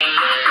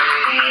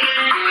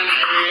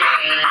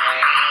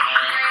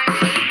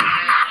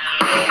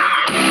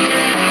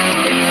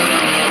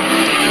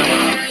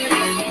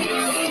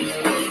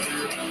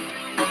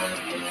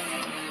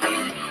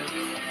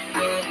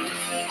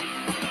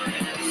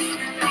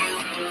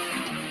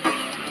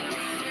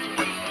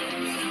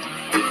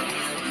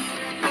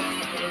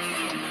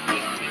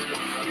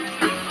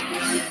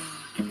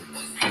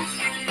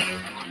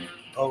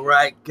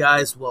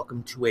guys?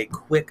 Welcome to a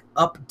quick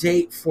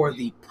update for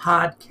the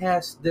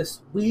podcast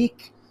this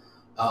week.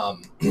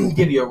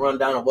 Give you a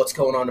rundown of what's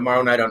going on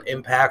tomorrow night on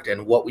Impact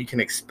and what we can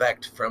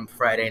expect from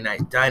Friday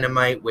Night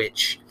Dynamite,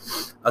 which,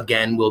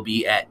 again, will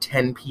be at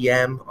 10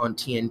 p.m. on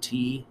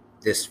TNT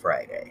this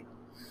Friday.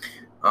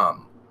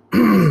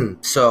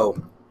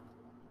 So,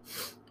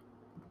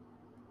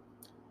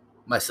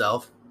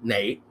 myself,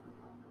 Nate,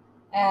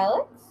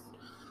 Alex?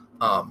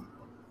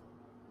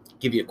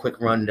 give you a quick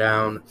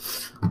rundown.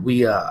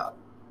 We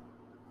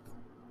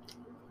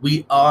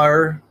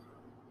are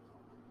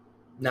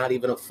not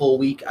even a full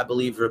week, I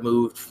believe,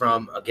 removed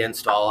from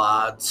Against All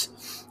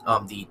Odds. I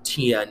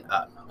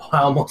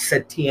almost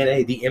said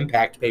TNA, the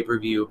Impact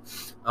pay-per-view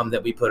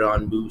that we put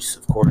on Moose,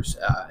 of course,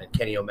 and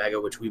Kenny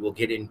Omega, which we will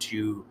get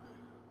into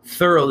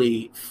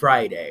thoroughly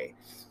Friday.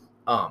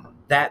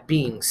 That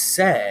being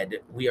said,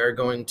 we are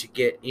going to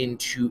get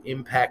into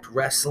Impact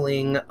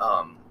Wrestling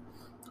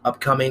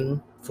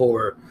upcoming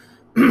for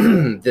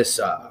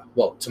this,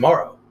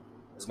 tomorrow,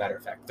 as a matter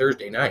of fact,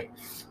 Thursday night.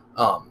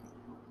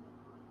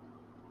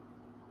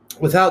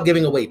 Without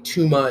giving away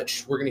too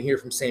much, we're going to hear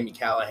from Sami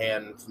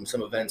Callihan from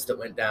some events that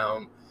went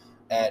down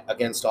at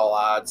Against All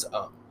Odds.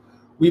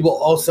 We will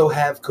also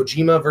have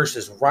Kojima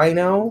versus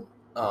Rhino.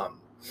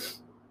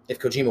 If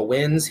Kojima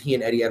wins, he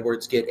and Eddie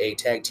Edwards get a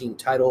tag team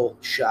title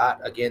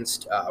shot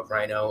against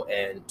Rhino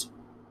and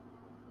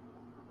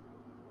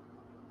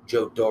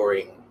Joe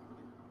Doring,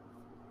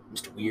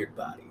 Mr. Weird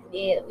Body.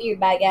 Yeah, the weird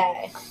bad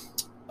guy.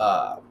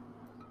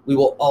 We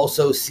will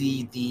also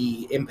see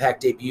the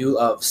Impact debut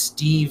of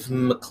Steve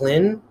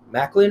Maclin,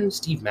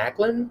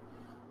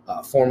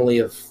 formerly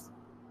of,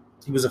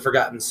 he was a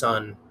Forgotten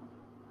Son.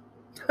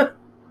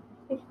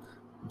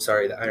 I'm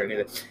sorry, the irony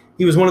of it.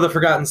 He was one of the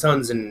Forgotten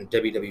Sons in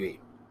WWE.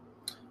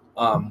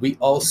 We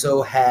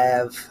also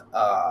have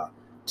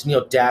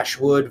Tennille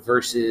Dashwood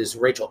versus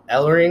Rachel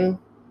Ellering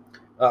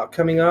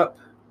coming up.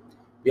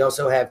 We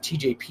also have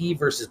TJP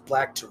versus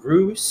Black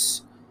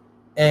Taurus.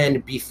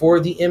 And before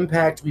the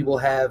Impact, we will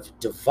have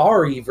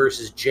Daivari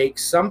versus Jake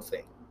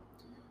something.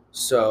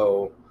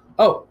 So,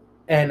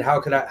 and how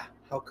could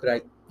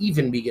I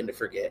even begin to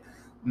forget?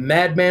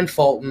 Madman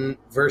Fulton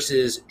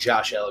versus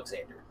Josh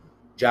Alexander.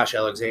 Josh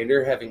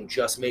Alexander having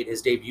just made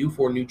his debut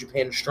for New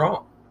Japan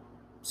Strong.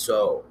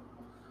 So,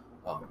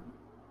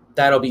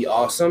 that'll be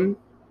awesome.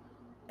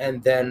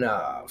 And then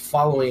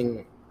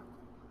following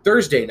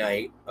Thursday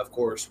night, of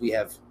course, we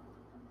have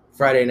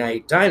Friday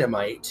Night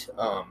Dynamite.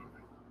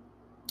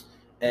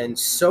 And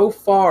so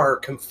far,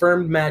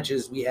 confirmed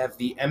matches, we have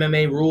the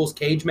MMA Rules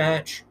cage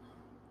match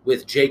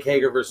with Jake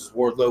Hager versus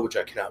Wardlow, which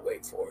I cannot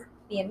wait for.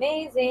 Be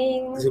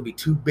amazing. There's going to be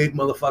two big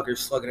motherfuckers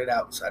slugging it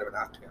out inside of an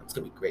octagon. It's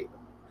going to be great.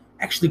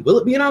 Actually, will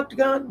it be an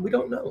octagon? We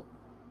don't know.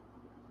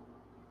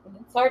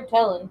 It's hard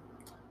telling.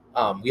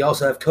 We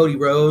also have Cody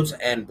Rhodes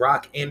and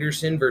Brock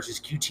Anderson versus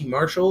QT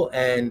Marshall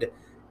and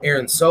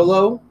Aaron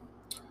Solo.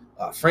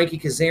 Frankie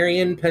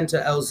Kazarian,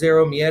 Penta El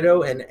Zero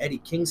Miedo, and Eddie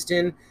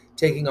Kingston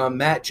taking on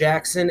Matt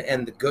Jackson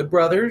and the Good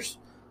Brothers.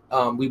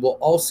 We will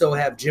also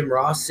have Jim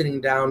Ross sitting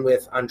down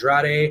with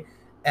Andrade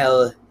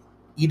El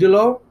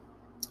Idolo.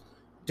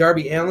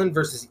 Darby Allin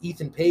versus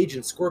Ethan Page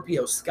and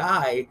Scorpio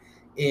Sky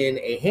in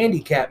a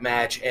handicap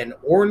match. And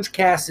Orange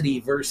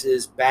Cassidy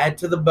versus Bad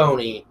to the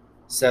Bony,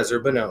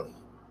 Cesar Bononi.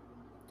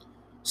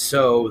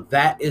 So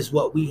that is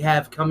what we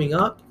have coming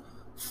up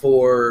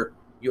for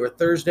your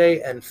Thursday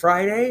and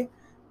Friday.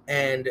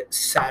 And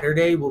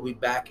Saturday, we'll be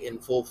back in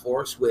full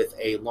force with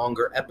a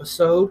longer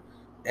episode.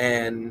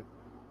 And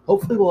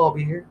hopefully we'll all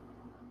be here.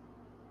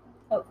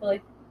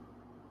 Hopefully.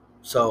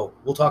 So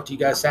we'll talk to you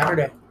guys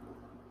Saturday.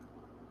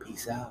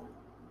 Peace out.